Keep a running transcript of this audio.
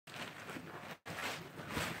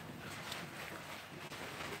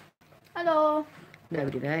Hello.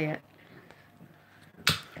 Nobody there yet.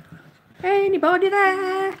 Anybody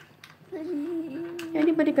there?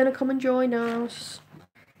 Anybody gonna come and join us?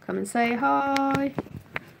 Come and say hi.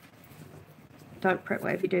 Don't press,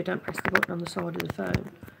 whatever you do, don't press the button on the side of the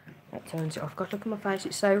phone. That turns it off. God, look at my face,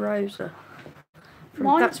 it's so rosa.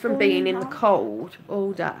 That's from being in the cold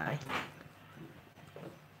all day.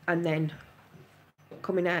 And then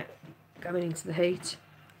coming out, going into the heat.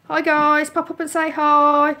 Hi guys, pop up and say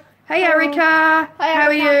hi. Hey Erica, Hi, how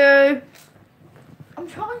are you? I'm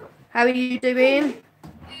trying. How are you doing?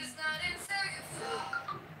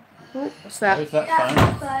 Oh, what's that? Where's that phone?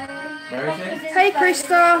 Where is it? Hey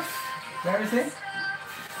Christoph. Where is it?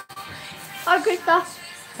 Hi, Christoph.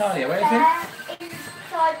 Talia, where is it?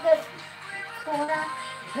 Inside the corner.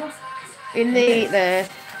 In the there.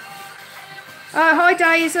 Oh, hi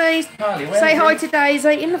Daisy. Talia, where Say is hi it? to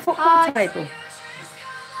Daisy in the football Hi. table.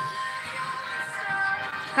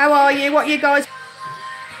 How are you? What you guys?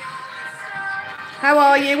 How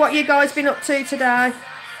are you? What you guys been up to today?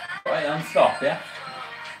 Wait, stop, yeah?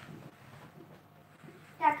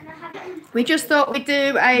 Yeah, can I have it? We just thought we'd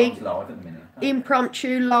do a One's live at the minute.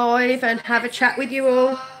 impromptu live and have a chat with you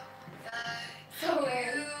all. So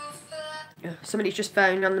weird. Somebody's just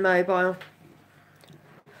phoning on the mobile.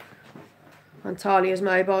 On Talia's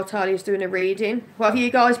mobile. Talia's doing a reading. What have you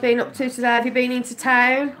guys been up to today? Have you been into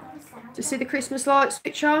town to see the Christmas lights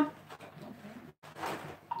switch on?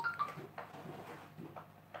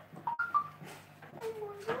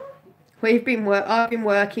 I've been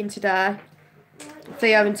working today.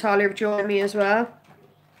 Theo and Talia have joined me as well.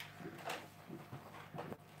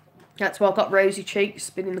 That's why I've got rosy cheeks.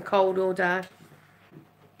 Been in the cold all day.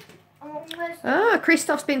 Ah,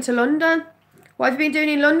 Christoph's been to London. What have you been doing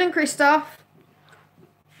in London, Christoph?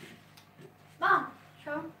 Mom,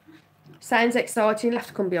 sure. Sounds exciting. You'll have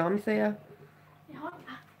to come behind me, Theo. Yeah.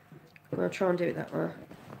 I'll try and do it that way.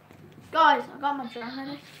 Guys, I got my drum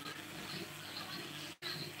ready.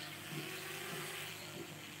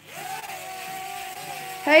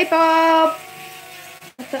 Hey, Bob.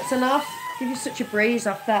 If that's enough. Give you such a breeze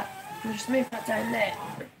off that. I'll just move that down there.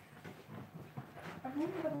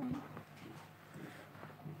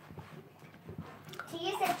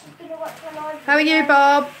 Tia said she's going to watch the live. How are you,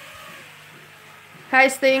 Bob?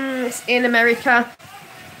 How's things in America?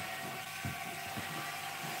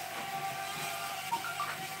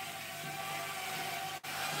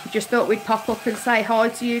 We just thought we'd pop up and say hi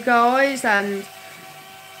to you guys, and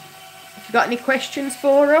if you've got any questions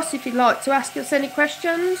for us, if you'd like to ask us any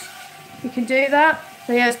questions, you can do that.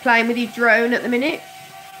 Theo's playing with his drone at the minute.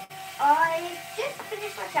 I just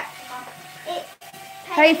finished my chapter, Mom.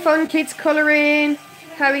 Hey, fun kids colouring.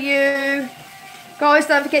 How are you? Guys,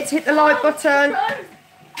 don't forget to hit the like button.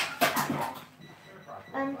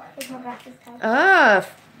 Here's my glasses. Ah,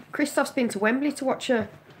 Christoph's been to Wembley to watch a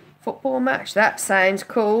football match. That sounds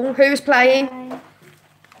cool. Who's playing? Hi.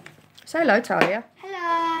 Say hello, Talia.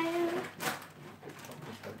 Hello.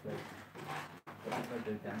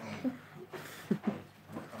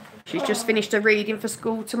 She's just finished her reading for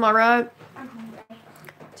school tomorrow.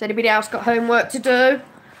 Has anybody else got homework to do?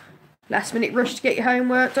 Last minute rush to get your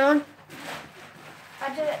homework done.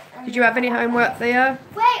 I do it. Did you have any homework, Theo?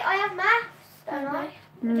 Wait, I have maths, don't I?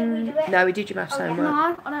 Did we do it? No, we did your maths Oh, yeah. homework.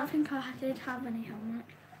 No, I don't think I did have any homework.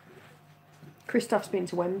 Christoph's been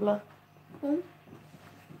to Wembley Who?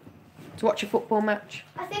 to watch a football match.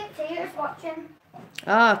 I think Tia was watching.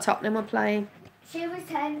 Ah, Tottenham were playing. She was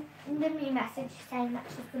sending me a message saying that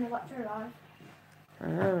she's going to watch her live.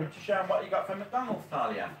 Ah. Show them what you got from McDonald's,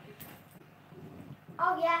 Talia.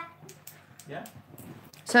 Oh, yeah. Yeah?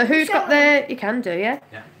 So who's got their... You can do, yeah?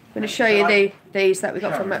 Yeah. I'm going to show you these that we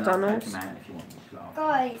got from McDonald's.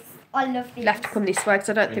 Guys, I love these. You'll have to come this way because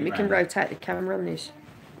I don't think we can rotate the camera on this.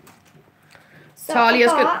 So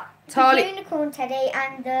Talia's I got... the Talia... unicorn teddy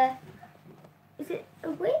and the... Is it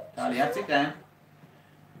a witch? Talia, sit down.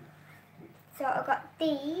 So I got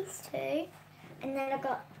these two, and then I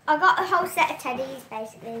got a whole set of teddies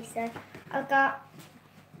basically. So I got.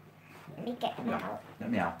 Let me get them out.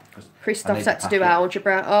 Let me out. Christoph's had to do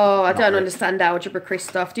algebra. Oh, I don't understand algebra,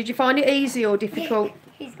 Christoph. Did you find it easy or difficult?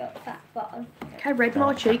 He's got a fat bottom. Look how red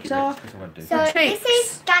my cheeks are. So My this cheeks.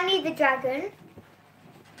 is Danny the Dragon,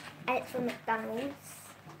 and it's from McDonald's.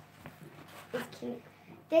 It's cute.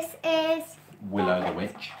 This is Willow the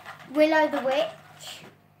Witch. Willow the Witch.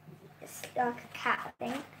 It's like a cat, I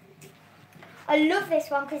think. I love this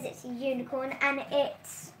one because it's a unicorn, and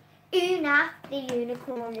it's Una the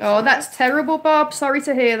unicorn. Oh, that's terrible, Bob. Sorry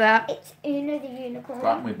to hear that. It's Una the unicorn.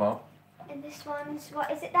 Right with Bob. And this one's,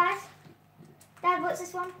 what is it, Dad? Dad, what's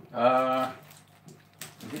this one?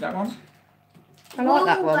 Is it that one? I like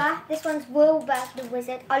that one. Wilbur. This one's Wilbur the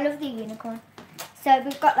Wizard. I love the unicorn. So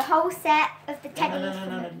we've got the whole set of the teddies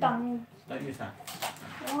from McDonald's. Don't use that.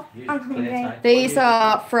 Use I'm clear hungry. tape. These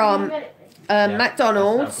are from Yeah,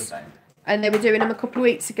 McDonald's, that's and they were doing them a couple of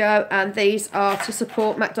weeks ago, and these are to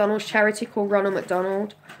support McDonald's charity called Ronald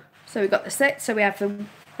McDonald. So we've got the set, so we have the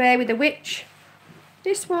bear with the witch,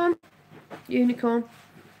 this one, unicorn,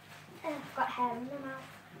 And I've got hair in my mouth.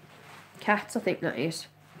 cat, I think that is,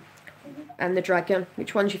 and the dragon.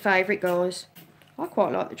 Which one's your favourite, guys? I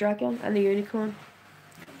quite like the dragon and the unicorn.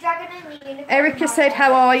 Dragon and the unicorn. Erica said,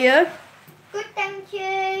 how are you? Good, thank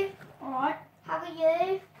you. Alright. How are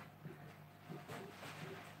you?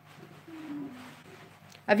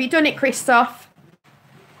 Have you done it, Christoph?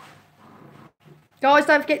 Guys,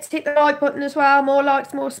 don't forget to hit the like button as well. More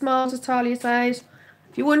likes, more smiles, as Talia says.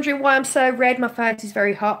 If you're wondering why I'm so red, my face is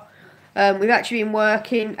very hot. We've actually been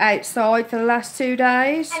working outside for the last 2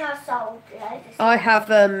 days. And I sold loads. I have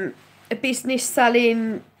a business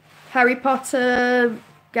selling Harry Potter,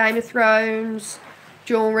 Game of Thrones,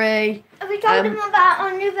 jewellery. Have we told them about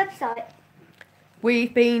our new website?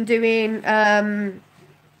 We've been doing,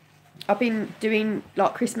 I've been doing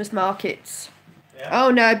like Christmas markets. Yeah.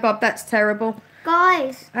 Oh no, Bob, that's terrible.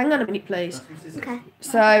 Guys. Hang on a minute, please. Okay.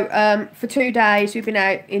 So, for 2 days we've been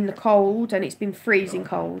out in the cold and it's been freezing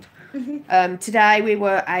cold. Today we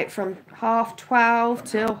were out from 12:30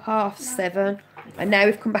 till 7:30, and now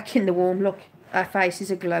we've come back in the warm. Look, our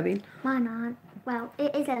faces are glowing. Mine aren't. Well,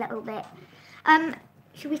 it is a little bit.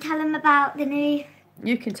 Should we tell them about the new...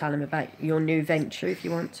 You can tell them about your new venture if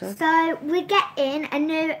you want to. So, we're getting a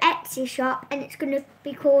new Etsy shop, and it's going to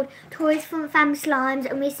be called Toys Fun Fam Slimes,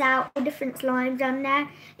 and we sell all different slimes on there,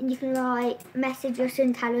 and you can, like, message us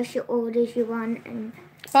and tell us your orders you want. And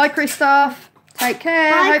Bye, Christoph. Take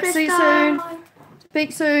care. Bye, Hope to see you soon. Christoph.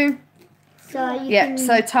 Speak soon. So, you Yeah, can...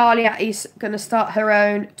 so Talia is going to start her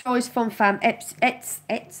own Toys Fun Fam Etsy.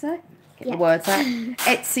 Get the words out.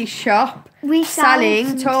 Etsy shop. We sell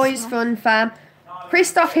Selling some Toys stuff. Fun Fam.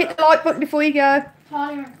 Christoph, hit the like button before you go.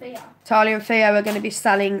 Talia and Thea. Talia and Theo are going to be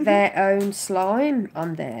selling their own slime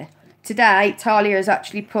on there. Today, Talia has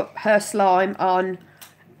actually put her slime on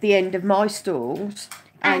the end of my stalls.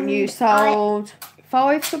 And you And sold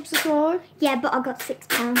 5 tubs of slime? Yeah, but I got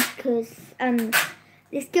 £6 because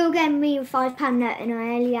they still gave me a £5 note, and I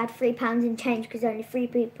only had £3 in change because only 3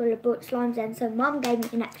 people had bought slimes then. So Mum gave me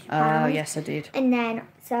an extra Oh, pound. yes, I did. And then,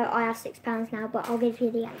 so I have £6 now, but I'll give you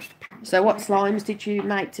the extra pound. So what slimes did you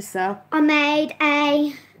make to sell? I made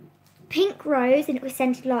a pink rose, and it was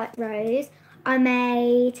scented like rose. I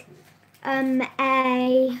made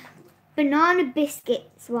a banana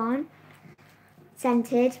biscuits one,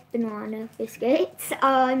 scented banana biscuits.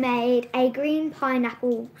 I made a green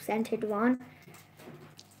pineapple scented one,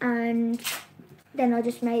 and then I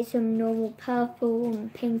just made some normal purple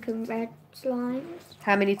and pink and red slimes.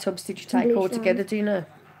 How many tubs did you Blue take all slime. together, do you know?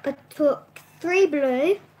 I took 3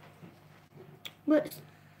 blue,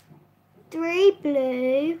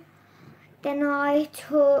 then I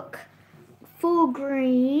took 4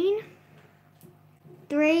 green,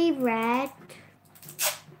 3 red,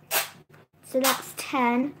 so that's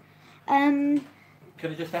 10. Can I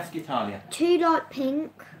just ask you, Talia? 2 light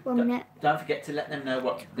pink, 1 minute, Don't forget to let them know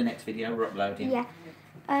what the next video we're uploading. yeah.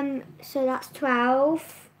 So that's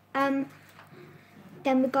 12.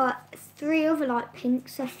 Then we got 3 other light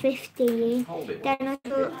pinks, so 15. Hold it. Then I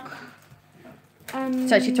took.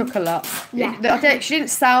 So she took a lot. Yeah. She didn't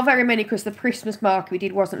sell very many because the Christmas market we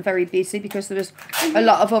did wasn't very busy because there was a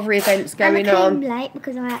lot of other events going and I on. came late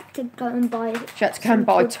because I had to go and buy. She had to go and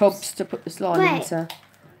buy tubs to put the slime Wait. into.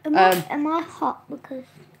 Am I hot because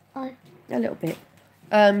I? A little bit.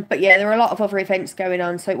 But yeah, there were a lot of other events going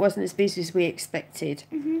on, so it wasn't as busy as we expected.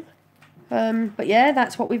 But yeah,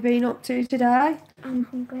 that's what we've been up to today. I'm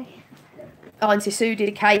hungry. Auntie Sue did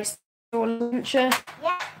a cake store lunch, Yeah.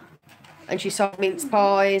 and she sold mince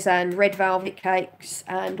pies and red velvet cakes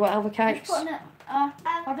and what other cakes? Putting it,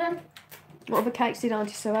 pardon? What other cakes did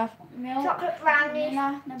Auntie Sue have? Milk. Chocolate brownies.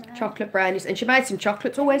 Vanilla, never know. Chocolate brownies, and she made some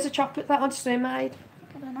chocolates. Oh, where's the chocolate that Auntie Sue made?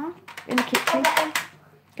 I don't know. In the kitchen.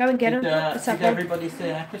 Go and get them. Let's have Did one. everybody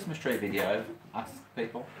see our Christmas tree video? Ask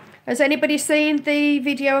people. Has anybody seen the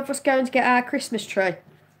video of us going to get our Christmas tree?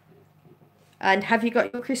 And have you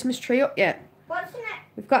got your Christmas tree up yet? What's in it?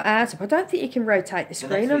 We've got ours up. I don't think you can rotate the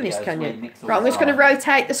screen next on this, video can is where you? you mix all Right, I'm the just going to sides.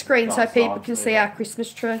 rotate the screen so Both people sides, can see really. our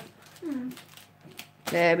Christmas tree.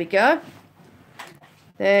 There we go.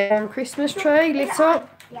 There, our Christmas tree lit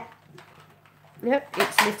up. Yeah. Yep,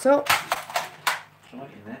 it's lit up. Try it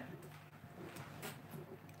in there.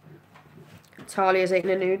 Talia's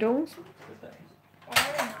eating the noodles.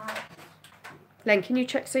 Very nice. Len, can you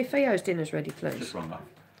check see Theo's dinner's ready, Just please? run off.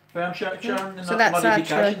 Firm shut the So that's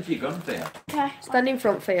modifications you've gone there. Okay. Stand in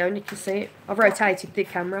front, Theo, and you can see it. I've rotated the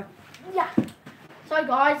camera. Yeah. So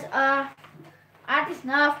guys, I had this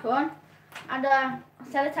Nerf gun, and I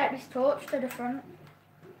sellotape this torch to the front.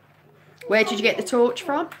 Where did you get the torch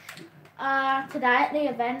from? Today at the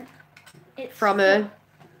event. It's From who?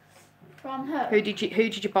 From her. Who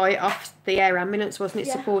did you buy it off? The air ambulance, wasn't it?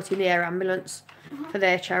 Yeah. Supporting the air ambulance for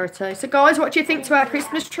their charity. So guys, what do you think to our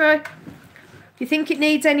Christmas tree? Do you think it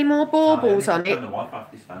needs any more baubles on it? Turn the wife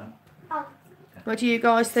off this phone. What do you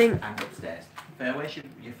guys think? And upstairs. Fair, where's your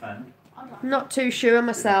phone? I'm not too sure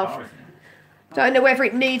myself. Car, isn't it? Don't know whether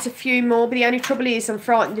it needs a few more, but the only trouble is I'm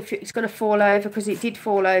frightened if it's going to fall over, because it did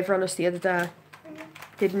fall over on us the other day,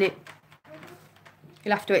 didn't it?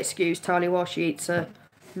 You'll have to excuse Talia while she eats her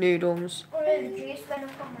noodles. Or the juice when I'm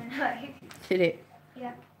coming home. Did it?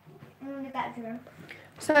 Yeah. I'm going to get a drink.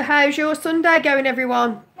 So how's your Sunday going,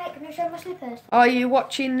 everyone? Wait, can I show my slippers? Are you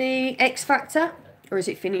watching the X Factor, or is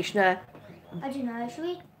it finished now? I don't know. Should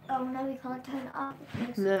we? Oh no, we can't turn it off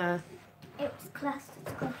because No. it's classed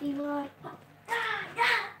as copyright.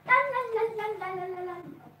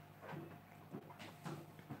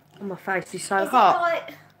 Oh, my face is so Is it hot.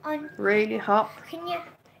 like on? Really hot. Can you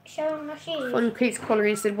show my shoes? Fun Kids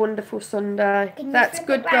Colouring said wonderful Sunday. Can you That's flip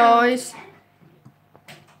good, it round? guys.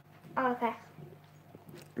 Oh, okay.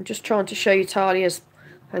 I'm just trying to show you Talia's.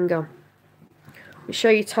 Hang on. I'll show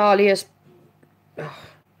you Talia's. Oh.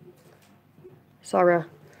 Sorry.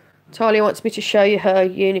 Talia wants me to show you her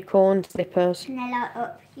unicorn slippers. And they light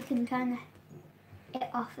up. You can turn it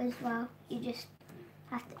off as well. You just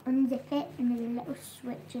have to unzip it and there's a little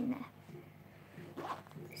switch in there.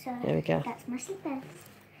 So There we go. that's my slippers.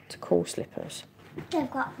 It's cool slippers. They've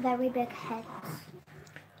got very big heads.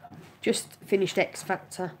 Just finished X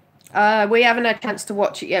Factor. We haven't had a chance to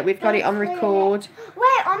watch it yet. We've got it on record.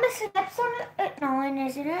 Wait, I'm a celeb's on at 9,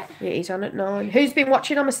 isn't it? It is on at 9. Who's been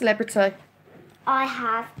watching I'm a Celebrity? I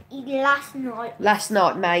have last night. Last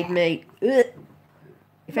night made me. Ugh.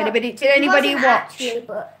 If Well, anybody did it anybody wasn't watch? actually,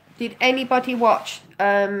 but Did anybody watch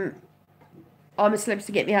I'm a Celebrity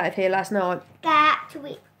to Get Me Out of Here last night? that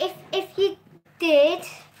tweet. If you did,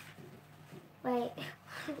 wait.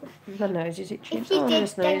 My nose is itching. If you Oh, did,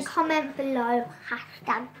 my then nose. comment below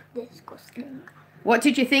 #disgusting. What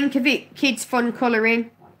did you think of it? Kids fun colouring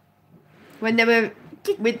when they were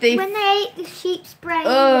with the. When they ate the sheep's brain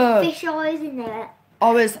Ugh. with fish eyes in it,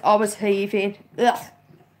 I was heaving. Ugh.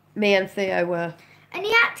 Me and Theo were. and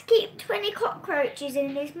he had to keep 20 cockroaches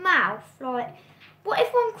in his mouth. Like, what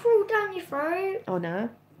if one crawled down your throat? Oh no.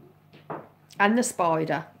 And the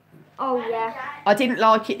spider. Oh yeah. I didn't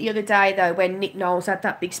like it the other day though when Nick Knowles had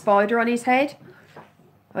that big spider on his head.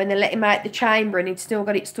 When they let him out the chamber and he'd still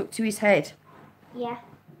got it stuck to his head. Yeah.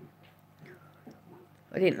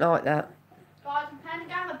 I didn't like that. Guys, I'm playing a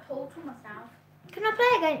game of pool to myself. Can I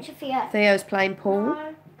play against you, Theo? Theo's playing pool. No,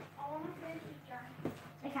 I want to finish this game.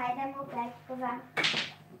 Okay, then we'll play. Go then.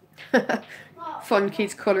 Fun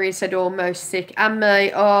Kids Colouring said almost sick. And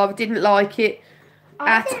me, oh, I didn't like it I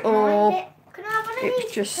at didn't all. mind it. Can I have one of It was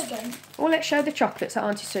these just. pudding? Oh, let's show the chocolates that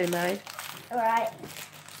Auntie Sue made. Alright.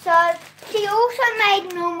 So, she also made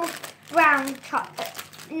normal brown chocolate,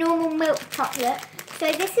 normal milk chocolate.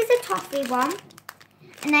 So this is a toffee one.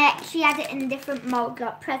 And she had it in different molds,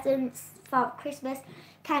 like presents for Christmas,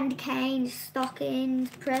 candy canes, stockings,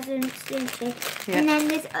 presents, didn't she? Yeah. And then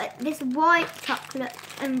there's this white chocolate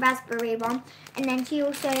and raspberry one. And then she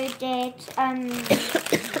also did some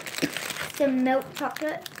milk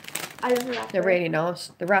chocolate. I love the raspberry. They're really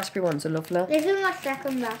nice. The raspberry ones are lovely. This is my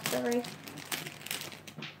second raspberry.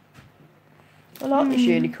 I like this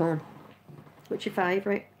unicorn. What's your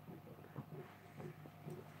favourite?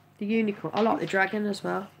 The unicorn. I like the dragon as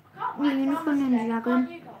well. Unicorn and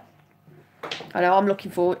dragon. I know, I'm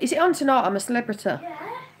looking forward. Is it on tonight? I'm a Celebrity. Yeah.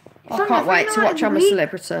 I on can't every wait to night watch of I'm a the week.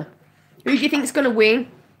 Celebrity. Who do you think's going to win?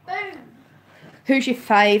 Boom. Who's your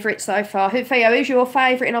favourite so far? Theo, who's your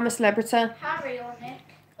favourite in I'm a Celebrity? Harry or Nick.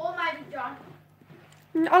 Or maybe John.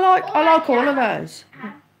 I like all of those.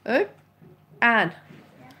 Anne. Who? Anne.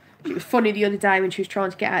 It was funny the other day when she was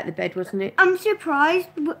trying to get out of the bed, wasn't it? I'm surprised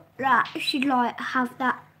that she'd like have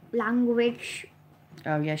that language.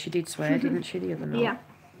 Oh yeah, she did swear, didn't she, the other night? Yeah.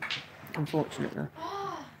 Unfortunately.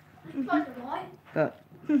 That's quite a lot. But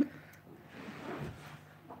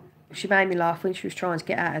she made me laugh when she was trying to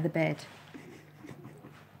get out of the bed.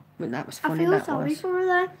 When that was I funny, feel that sorry was. for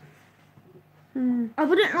her though. I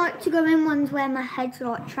wouldn't like to go in ones where my head's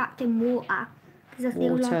like trapped in water because I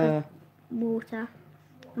feel like Water. water.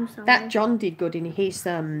 I'm sorry. That John did good in his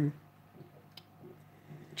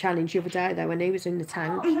challenge the other day though when he was in the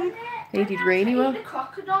tank. Oh, He did really well. The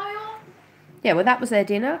crocodile. Yeah, well that was their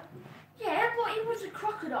dinner. Yeah, but it was a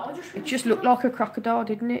crocodile. It just looked like a crocodile,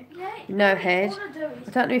 didn't it? Yeah. No head. All I do is-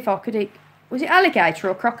 I don't know if I could eat. Was it alligator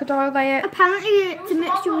or crocodile they ate? Apparently it's a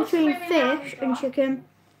mixture between fish and chicken.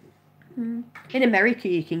 In America,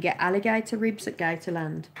 you can get alligator ribs at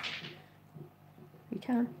Gatorland. You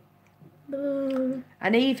can. Boo.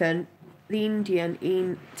 And even the Indian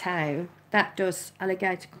in town, that does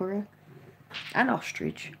alligator curry. And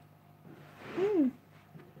ostrich.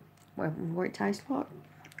 What it tastes like.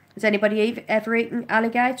 Has anybody ever eaten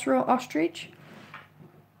alligator or ostrich?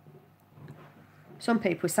 Some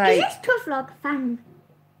people say... Is this tough like a fan?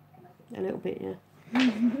 A little bit, yeah.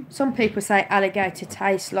 Some people say alligator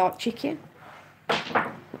tastes like chicken.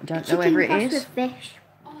 I don't know whether it Chicken is. crossed with fish.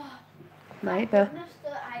 Maybe. Goodness, the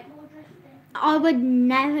eight ball drifting. I would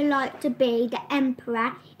never like to be the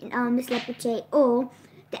emperor in I'm a Celebrity or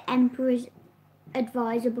the emperor's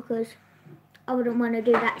advisor because I wouldn't want to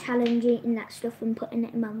do that challenge eating that stuff and putting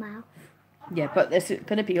it in my mouth. Yeah, but there's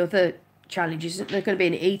going to be other challenges. There's going to be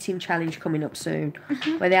an eating challenge coming up soon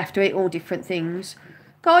where they have to eat all different things.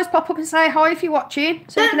 Guys, pop up and say hi if you're watching.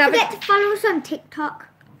 So we Don't can have forget to follow us on TikTok.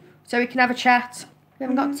 so we can have a chat. We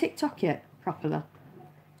haven't got TikTok yet, properly.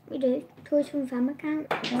 We do. Toys from Fam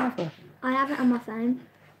account. Have we? I have it on my phone.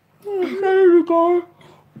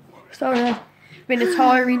 Sorry. It's been a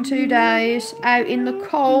tiring 2 days. Out in the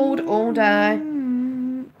cold all day.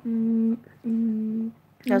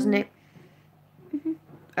 Hasn't it?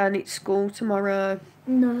 And it's school tomorrow.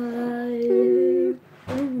 No.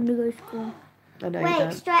 I don't want to go to school. I know you Wait,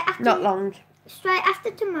 don't. straight Not long.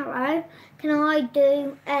 tomorrow, can I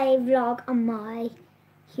do a vlog on my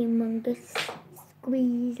humongous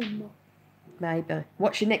squeeze and more? Maybe.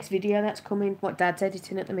 What's your next video that's coming? What Dad's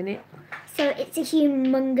editing at the minute? So it's a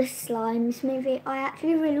humongous slime smoothie. I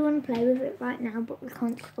actually really want to play with it right now, but we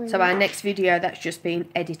can't spoil So our it. next video that's just been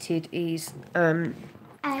edited is A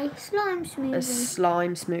slime a smoothie.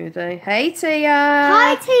 slime smoothie. Hey Tia!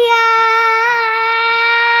 Hi Tia!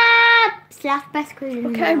 Slash best quiz in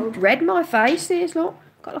Look the how world. red my face is, look.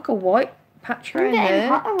 Got like a white patch I'm around getting there.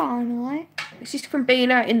 hotter, aren't I? This is from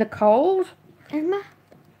being out in the cold. Emma?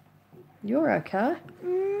 You're okay.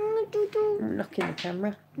 Doo-doo. I'm knocking the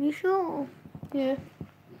camera. You sure? Yeah.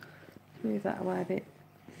 Move that away a bit.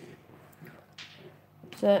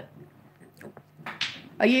 So,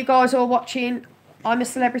 are you guys all watching I'm a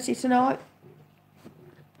Celebrity tonight?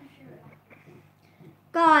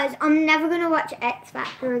 Guys, I'm never going to watch X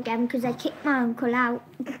Factor again because I kicked my uncle out.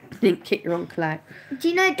 Didn't kick your uncle out. Do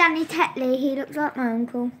you know Danny Tetley? He looks like my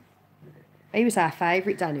uncle. He was our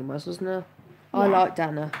favourite, Danny was, wasn't he? I Yeah. like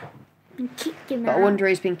Dana. I kicked him But out. I wonder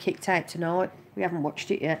who's been kicked out tonight. We haven't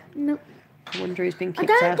watched it yet. Nope. I wonder who's been I kicked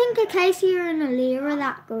don't out. think Casey and Aaliyah are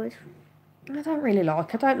that good. I don't really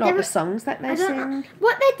like. I don't like They the were- songs that they I don't know. sing.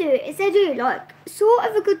 What they do is they do like sort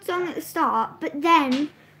of a good song at the start, but then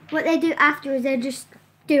what they do after is they just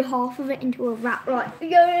do half of it into a rap, like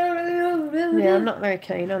Yeah, I'm not very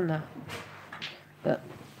keen on that. But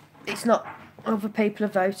it's not. Other people are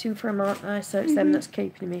voting for him, aren't they? So it's them that's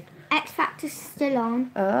keeping him in. X Factor's still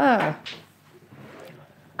on. Ah,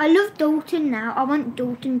 I love Dalton now. I want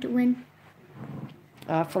Dalton to win.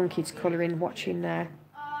 Funky's colouring, watching now.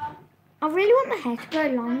 I really want my hair to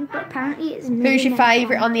go long, but apparently it's never Who's your never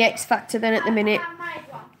favourite long. on the X Factor then at the minute? I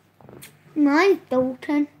made one. Mine's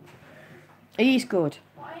Dalton. He's good.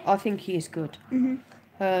 I think he is good. Mhm.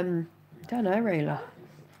 Don't know really.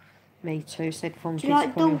 Me too, said Do Funky's you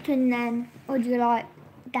like colouring. Dalton then, or do you like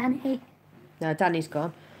Danny? No, Danny's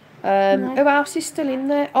gone. No. Who else is still in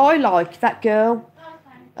there? I like that girl.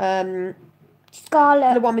 Okay. The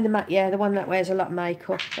Scarlett. one with the the one that wears a lot of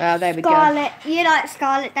makeup. Oh, there we go. Scarlett. You like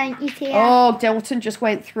Scarlett, don't you, Tia? Oh, Dalton just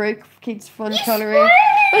went through kids' fun colouring.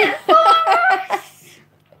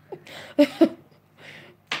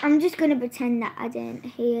 I'm just gonna pretend that I didn't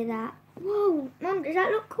hear that. Whoa, Mum, does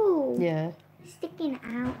that look cool? Yeah, Sticking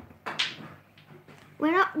out.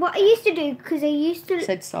 What I used to do, because I used to.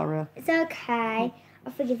 said sorry. It's okay.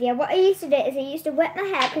 I'll forgive you. What I used to do is I used to wet my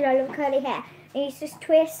hair because I love curly hair. I used to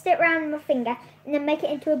twist it around my finger and then make it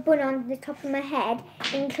into a bun on the top of my head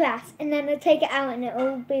in class. And then I'd take it out and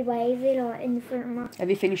it'll be wavy like in the front of my... Have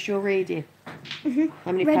you finished your reading? Mhm.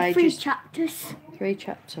 How many Read 3 pages? chapters. 3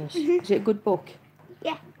 chapters. Is it a good book?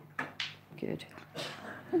 Yeah. Good.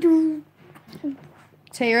 Do.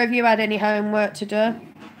 Tia, have you had any homework to do? I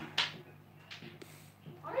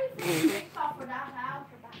don't think it's off without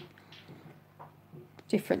alphabet.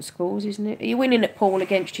 Different schools, isn't it? Are you winning at pool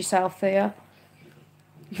against yourself, Thea?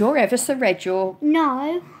 You're ever so red. You're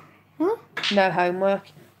No. Huh? no homework.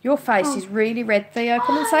 Your face is really red, Theo.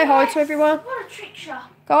 Come and say hi to everyone. What a trick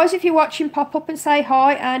shot. Guys, if you're watching, pop up and say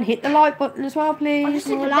hi and hit the like button as well, I please. just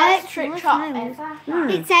did the Well, best like, trick nice shot nails. ever.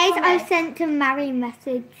 It says I sent a Mary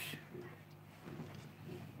message.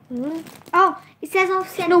 Oh, it says I've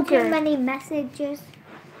sent Snooker. too many messages.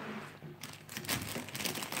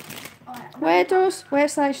 Where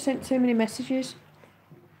says you sent too many messages?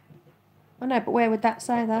 I know, but where would that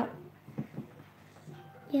say that?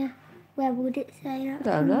 Yeah, where would it say that? I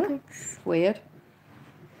don't know. It's weird.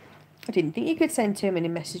 I didn't think you could send too many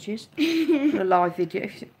messages on a live video.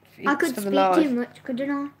 If I it's could for speak the live. too much, couldn't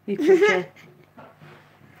I? You could, yeah.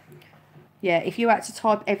 Yeah, if you had to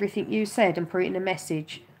type everything you said and put it in a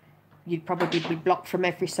message, you'd probably be blocked from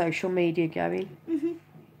every social media going.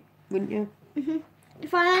 Wouldn't you?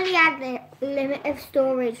 If I only had the limit of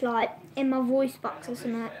storage, like in my voice box or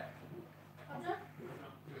something.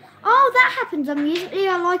 Oh, that happens. I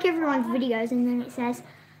like everyone's videos, and then it says,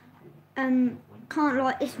 can't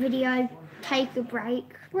like this video. Take a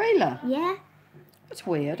break. Really? Yeah. That's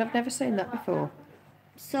weird. I've never seen that before.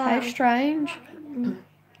 So How strange.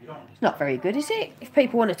 It's not very good, is it? If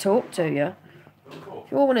people want to talk to you,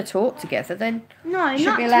 if you all want to talk together, then no, you should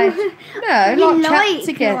not be allowed. to, No, you like chat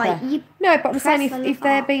together. Like, you No, but I'm saying press if the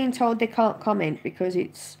they're heart. being told they can't comment because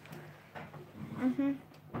it's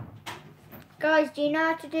Guys, do you know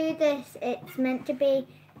how to do this? It's meant to be.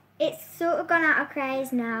 It's sort of gone out of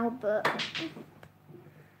craze now, but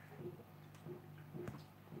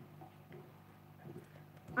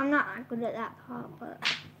I'm not that good at that part.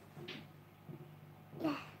 But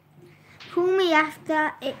yeah, call me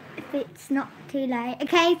after if it's not too late.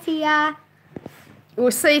 Okay, Tia.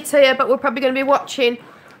 we'll see Tia, but we're probably going to be watching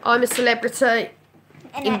I'm a Celebrity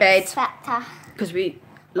in bed Factor. because we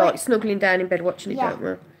like snuggling down in bed watching it, Yeah. don't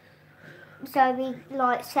we? So we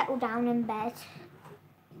like settle down in bed.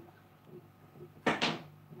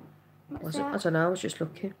 What's I that? don't know. I was just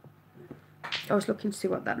looking. I was looking to see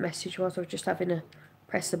what that message was. I was just having a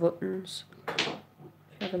press the buttons.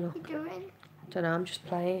 Have a look. What you doing? Don't know. I'm just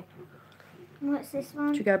playing. What's this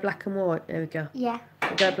one? Should we go black and white? There we go. Yeah.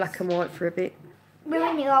 We'll go black and white for a bit. We're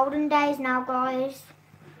in the olden days now, guys.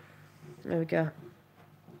 There we go.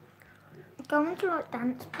 Going to like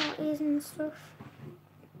dance parties and stuff.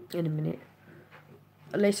 In a minute.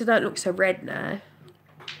 At least I don't look so red now.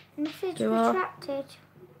 Message Do I? retracted.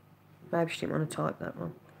 Maybe she didn't want to type that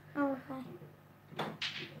one. Oh,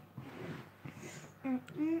 okay.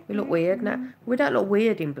 We look weird now. We don't look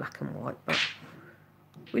weird in black and white, but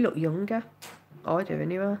we look younger. I do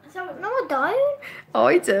anyway. No, I don't.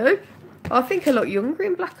 I do. I think I look younger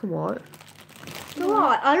in black and white. Do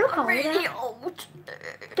I look older. Really old.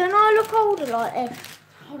 Don't I look older like this?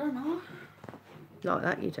 I don't know. Like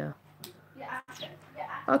that you do. Yeah.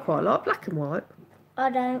 I quite like black and white. I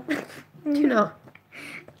don't. Do you know?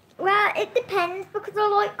 Well, it depends because I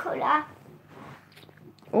like colour.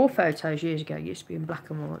 All photos years ago used to be in black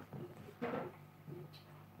and white.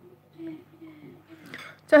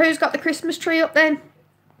 So who's got the Christmas tree up then?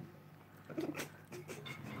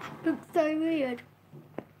 Looks so weird.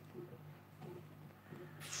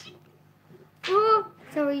 Oh,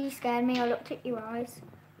 sorry, you scared me. I looked at your eyes.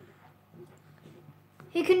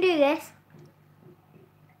 Who can do this?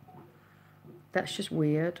 That's just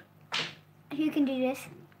weird. Who can do this?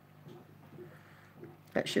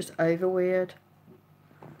 That's just over weird.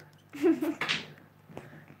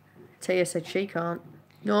 Tia said she can't.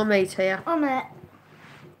 Nor me, Tia. I'm it.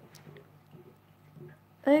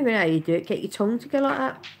 I don't even know how you do it. Get your tongue to go like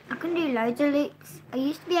that. I can do loads of loops. I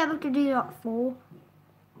used to be able to do like 4.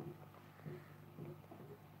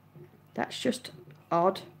 That's just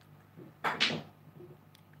odd.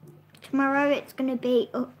 Tomorrow it's going to be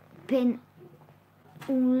up in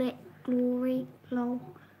all it glory. Lol.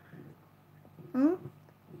 Hmm?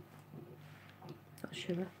 Not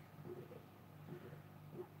sure.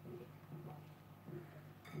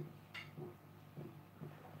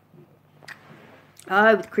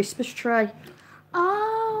 Oh, the Christmas tree.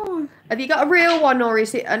 Oh. Have you got a real one or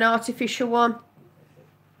is it an artificial one?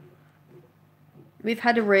 We've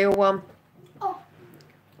had a real one. Oh.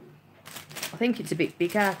 I think it's a bit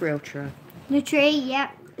bigger, real tree. The tree,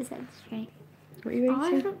 yep. Is that the tree? What are you I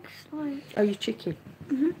eating? look like. Oh, your chicken.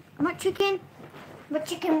 I'm not chicken. But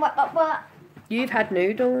chicken, what? You've had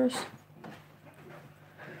noodles.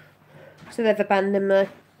 So they've abandoned me.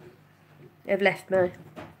 They've left me.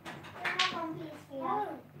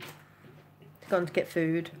 They've gone to get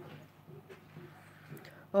food.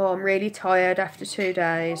 Oh, I'm really tired after 2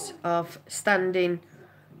 days of standing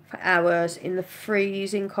for hours in the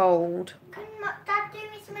freezing cold. Can Dad do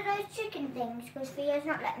me some of those chicken things? Because Theo's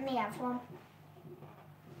not letting me have one.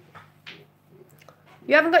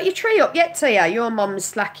 You haven't got your tree up yet, Tia? Your mum's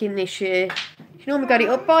slacking this year. You normally got it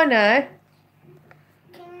up by now.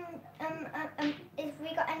 If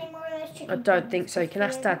we got any more of those chicken I don't things, think so. You can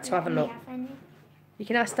ask Dad to have a let me look. have any. You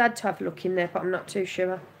can ask Dad to have a look in there, but I'm not too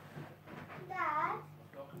sure. Dad,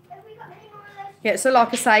 have we got any more of those? Yeah, so like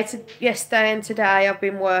I say, yesterday and today I've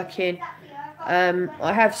been working.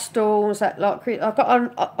 I have stalls that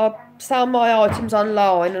I sell my items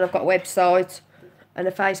online, and I've got a website and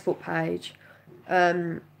a Facebook page.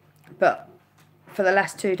 But for the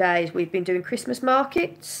last 2 days we've been doing Christmas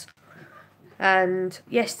markets, and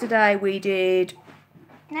yesterday we did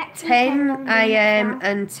 10 a.m.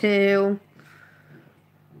 until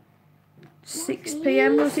 6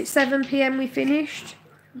 p.m. Was it 7 p.m. we finished?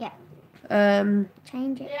 Yeah.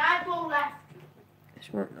 Change it. The eyeball left.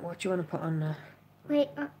 What do you want to put on there? Wait.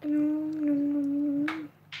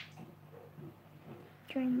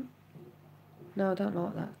 Drink. No, I don't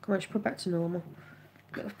like that. Come on, just put it back to normal.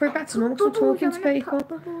 Put it back to normal because I'm talking to people.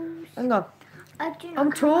 Hang on.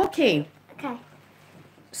 I'm talking. Okay.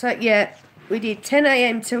 So, yeah, we did 10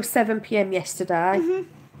 a.m. till 7 p.m. yesterday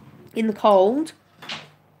in the cold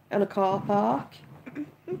on a car park.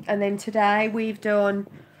 And then today we've done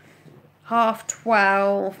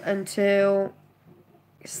 12:30 until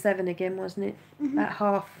 7 again, wasn't it? At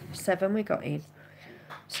 7:30 we got in.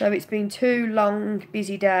 So it's been 2 long,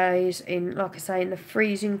 busy days in, like I say, in the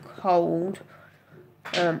freezing cold.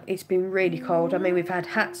 It's been really cold. I mean, we've had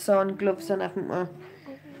hats on, gloves on, haven't we?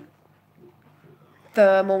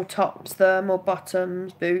 Thermal tops, thermal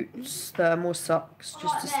bottoms, boots, thermal socks,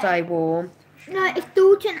 just to stay warm. No, if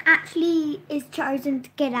Dalton actually is chosen to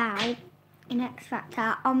get out in X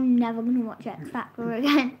Factor, I'm never going to watch X Factor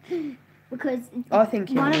again. Because I think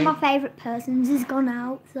he'll one of win. my favourite persons has gone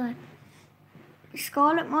out, so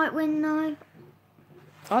Scarlett might win though.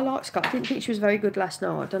 I like Scott. I didn't think she was very good last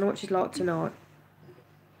night. I don't know what she's like tonight.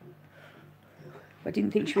 I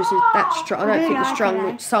didn't think she was that strong. I don't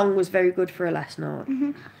think the song was very good for her last night.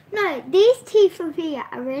 No, these teeth over here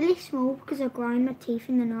are really small because I grind my teeth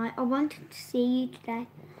in the night. I wanted to see you today.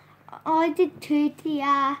 I did 2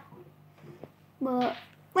 Tia. But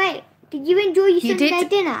wait, did you enjoy your Sunday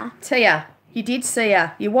dinner? Tia, you did see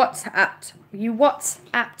her. You WhatsApped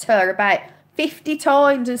her about 50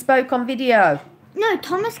 times and spoke on video. No,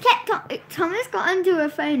 Thomas got onto her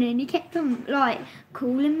phone and he kept on like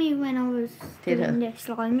calling me when I was doing the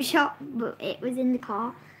slime shop, but it was in the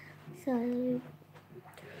car. So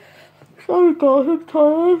sorry guys, I'm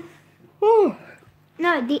tired. Oh.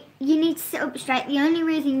 No, you need to sit up straight. The only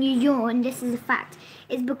reason you yawn, this is a fact,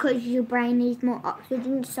 is because your brain needs more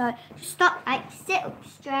oxygen. So just stop, sit up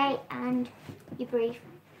straight and you breathe.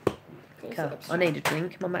 Okay, I need a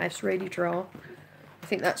drink. My mouth's really dry. I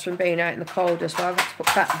think that's from being out in the cold as well. I've had to put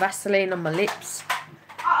that Vaseline on my lips.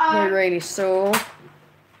 They're really sore.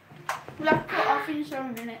 We'll have to put off in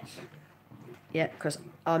 7 minutes. Yeah, because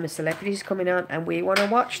I'm a Celebrity's coming on and we want to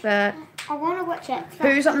watch that. I want to watch it.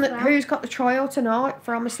 Who's got the trial tonight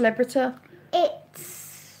for I'm a Celebrity?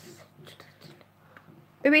 It's...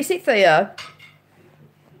 Who is it, Theo?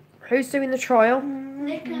 Who's doing the trial?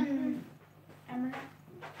 Nick and Emily.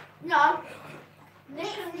 No. Nick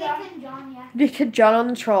and John, yeah. Nick and John on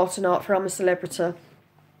the trial tonight for I'm a Celebrity. I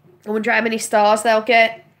wonder how many stars they'll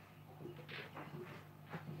get.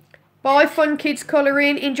 Bye, fun kids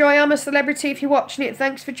colouring. Enjoy I'm a Celebrity if you're watching it.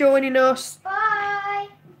 Thanks for joining us. Bye.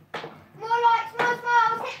 More likes, more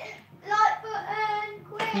smiles. Hit the like button.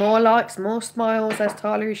 Quick. More likes, more smiles as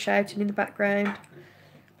Tyler is shouting in the background.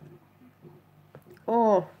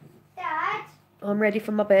 Oh, Dad. I'm ready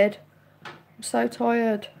for my bed. I'm so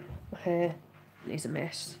tired. My hair is a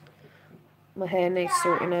mess. My hair needs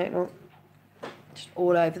sorting out. Look. Just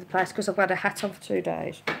all over the place because I've had a hat on for 2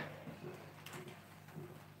 days.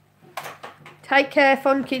 Take care,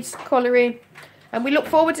 fun kids colouring. And we look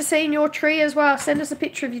forward to seeing your tree as well. Send us a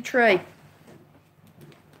picture of your tree.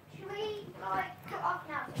 Should we cut off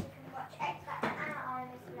now so we can watch X Factor and I'm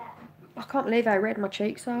a Celebrity? I can't believe how red my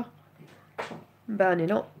cheeks are. I'm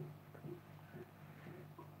burning up.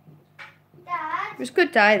 Dad. It was a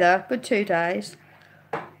good day though. Good 2 days.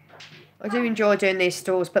 I do enjoy doing these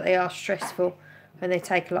stores, but they are stressful and they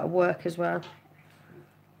take a lot of work as well.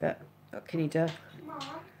 But what can you do? Mom.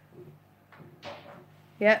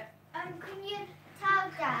 Yeah. Can you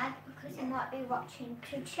tell Dad, because he might be watching,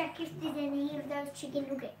 to check if there's any of those chicken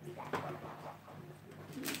nuggets there?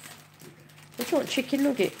 What do you want, chicken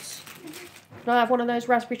nuggets? Can I have one of those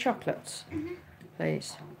raspberry chocolates?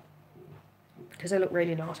 Please. Because they look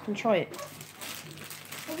really nice. Can you try it?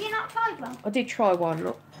 Have you not tried one? I did try one,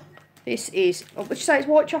 look. This is, what did you say, it's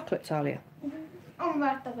white chocolate, Talia? Oh,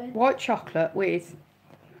 right, David. White chocolate with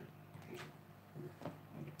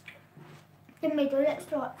The middle,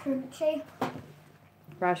 it's like crunchy.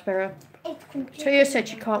 Raspberry. It's crunchy. Tia said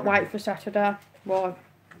she can't wait for Saturday. Why?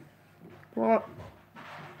 What?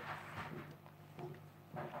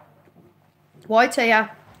 Why,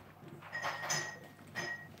 Tia?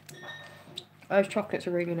 Those chocolates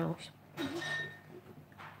are really nice.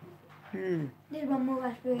 Hmm. There's one more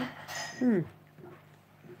raspberry. Hmm.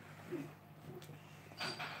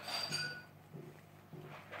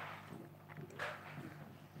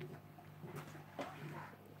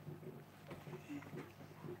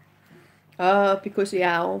 Because the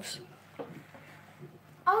elves.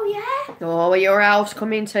 Oh yeah, Oh, are your elves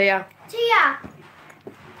coming, Tia? Tia.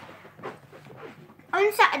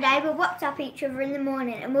 On Saturday we'll WhatsApp each other in the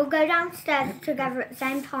morning and we'll go downstairs together at the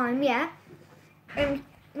same time, yeah? And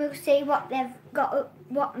we'll see what they've got up,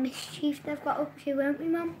 what mischief they've got up to, won't we,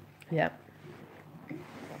 Mum? Yeah.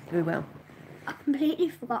 We will. I completely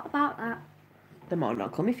forgot about that. They might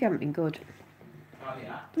not come if you haven't been good. Oh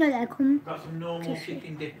yeah. No, they'll come. Got some normal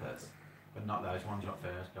chicken dippers, but not those ones what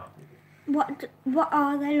Fair's got. What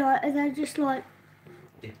are they like? Are they just like...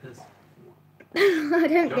 Dippers. I don't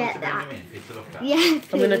Do you want get to bring that. them in for you to look at? Yeah,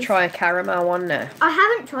 please. I'm going to try a caramel one now. I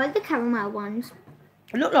haven't tried the caramel ones.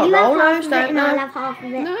 They look like You have half Rolos, of it don't and I'll they? have half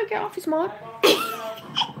of it. No, get off, it's mine.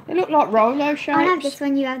 They look like Rolo shapes. I'll have this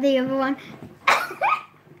one, you have the other one.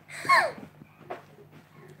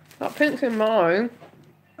 That pink's in mine.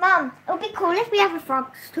 Mum, it would be cool if we have a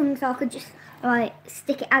frog's tongue so I could just like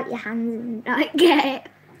stick it out your hands and like get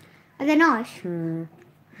it. Are they nice? Hmm.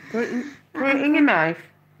 Put it in your mouth.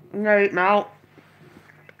 No, it melt.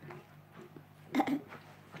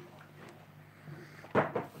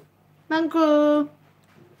 Mango.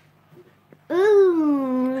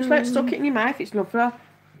 Ooh. Just like stuck it in your mouth, it's lovely.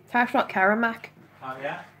 Tastes like caramel. Oh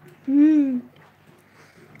yeah? Mmm.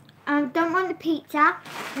 I don't want the pizza.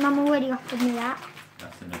 Mum already offered me that.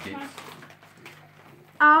 That's the nuggets.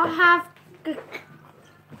 I'll have the...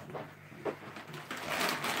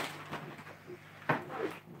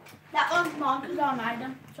 That one's mine because I made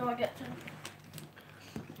them, so I get to.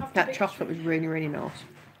 have to That pick- chocolate was really, really nice.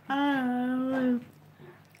 Oh.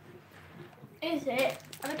 Is it?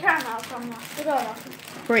 And the caramel from that. I don't like it.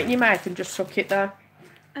 Put it in your mouth and just suck it there.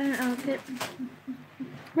 I don't like it.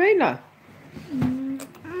 Really? Not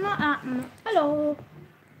that much. Hello.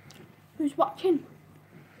 Who's watching?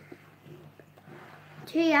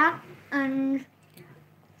 Tia and...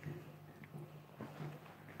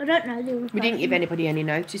 I don't know the other We didn't give person. anybody any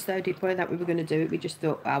notice though, did we, that we were going to do it? We just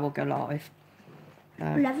thought, we'll go live.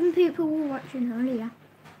 11 people were watching earlier.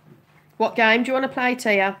 What game do you want to play,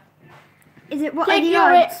 Tia? Is it what Take are the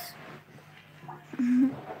your odds?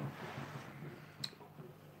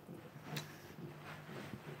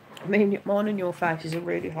 I mean, mine and your faces are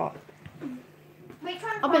really hot. Which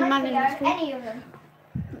one? I've been managing this week. Any of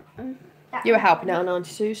them. You were helping out on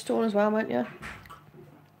 92's store as well, weren't you?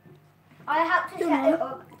 I helped to Don't set know. it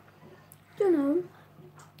up. Don't know.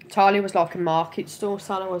 Talia was like a market store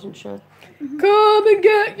seller, wasn't she? Come and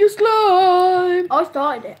get your slime! I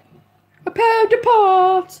started it. A pound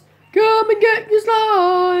apart! Come and get your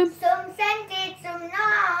slime! Some scented, some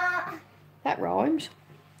not. That rhymes.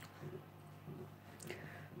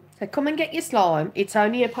 So come and get your slime. It's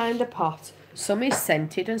only a pound a pot. Some is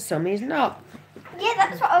scented and some is not. Yeah,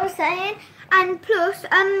 that's what I was saying. And plus,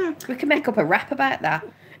 We can make up a rap about that.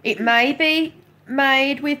 It may be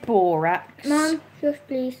made with borax. Mum, just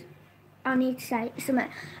please. I need to say something.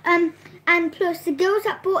 And plus, the girls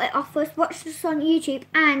that bought it off us watched us on YouTube,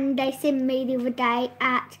 and they seen me the other day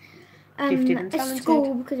at Gifted and a Talented.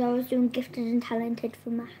 school because I was doing gifted and talented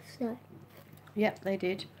for maths. So Yep, they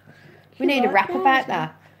did. We need a right rap there, about so-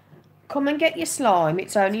 that. Come and get your slime.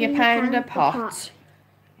 It's only a pound a pot.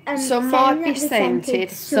 Some saying might that be they're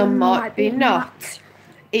scented, some might be not.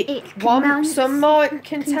 Some might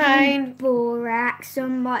contain. borax,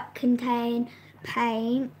 some might contain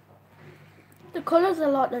paint. The colours are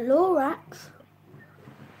like the Lorax.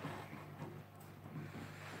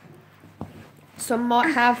 Some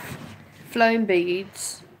might have flown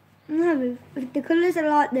beads. No, the colours are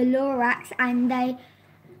like the Lorax, and they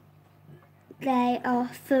are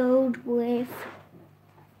filled with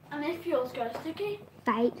And if yours goes sticky,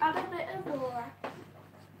 fake. add a bit of Lorax.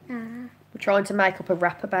 We're trying to make up a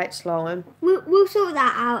rap about slime. We'll sort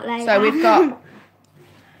that out later. So we've got.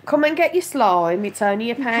 Come and get your slime. It's only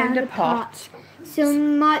a pound a pot.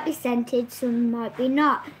 Some might be scented, some might be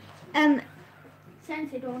not.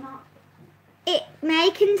 Scented or not. It may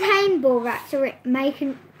contain borax or it may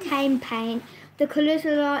contain paint. The colours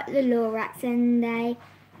are like the Lorax, and they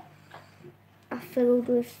are filled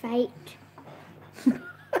with fate.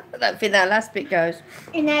 I don't think that last bit goes.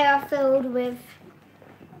 And they are filled with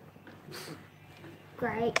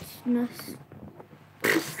greatness.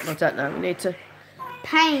 I don't know. We need to.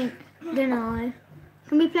 Paint, don't I?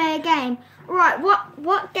 Can we play a game? Right,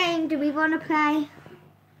 what game do we want to play?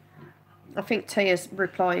 I think Tia's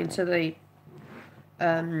replying to the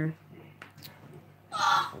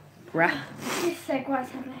rap. This segues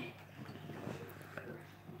heavily.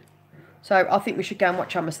 So I think we should go and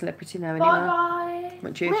watch I'm a Celebrity now. Anyway, Bye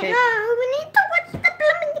what do you Wait, think? no, we need to watch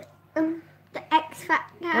the X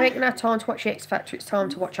Factor. We ain't gonna have time to watch the X Factor. It's time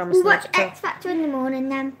to watch I'm a We'll watch Celebrity. X Factor in the morning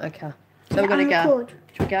then. Okay. So we're gonna go. Record.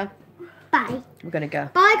 Should we go? Bye. We're gonna go.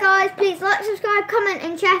 Bye guys, please like, subscribe, comment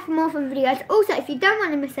and share for more fun videos. Also, if you don't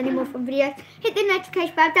want to miss any more fun videos, hit the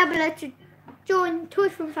notification bell down below to join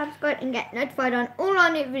Toys from Fam Squad and get notified on all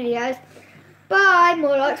our new videos. Bye,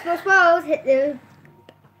 more likes, more spoils, hit the...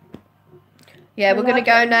 Yeah, we're gonna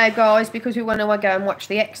go now, guys, because we want to go and watch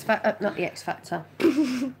the X Factor. Not the X Factor.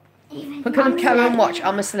 We're gonna go and watch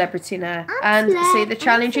I'm a Celebrity now and see the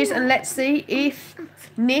challenges, and let's see if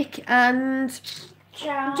Nick and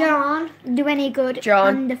John do any good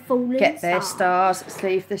John and the Fallen get their Star. stars.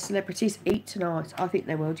 See if the celebrities eat tonight. I think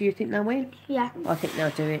they will. Do you think they'll win? Yeah. I think they'll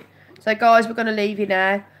do it. So, guys, we're going to leave you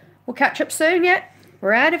now. We'll catch up soon, yeah?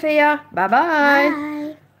 We're out of here. Bye-bye.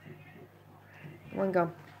 Bye. One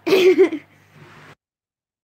gone.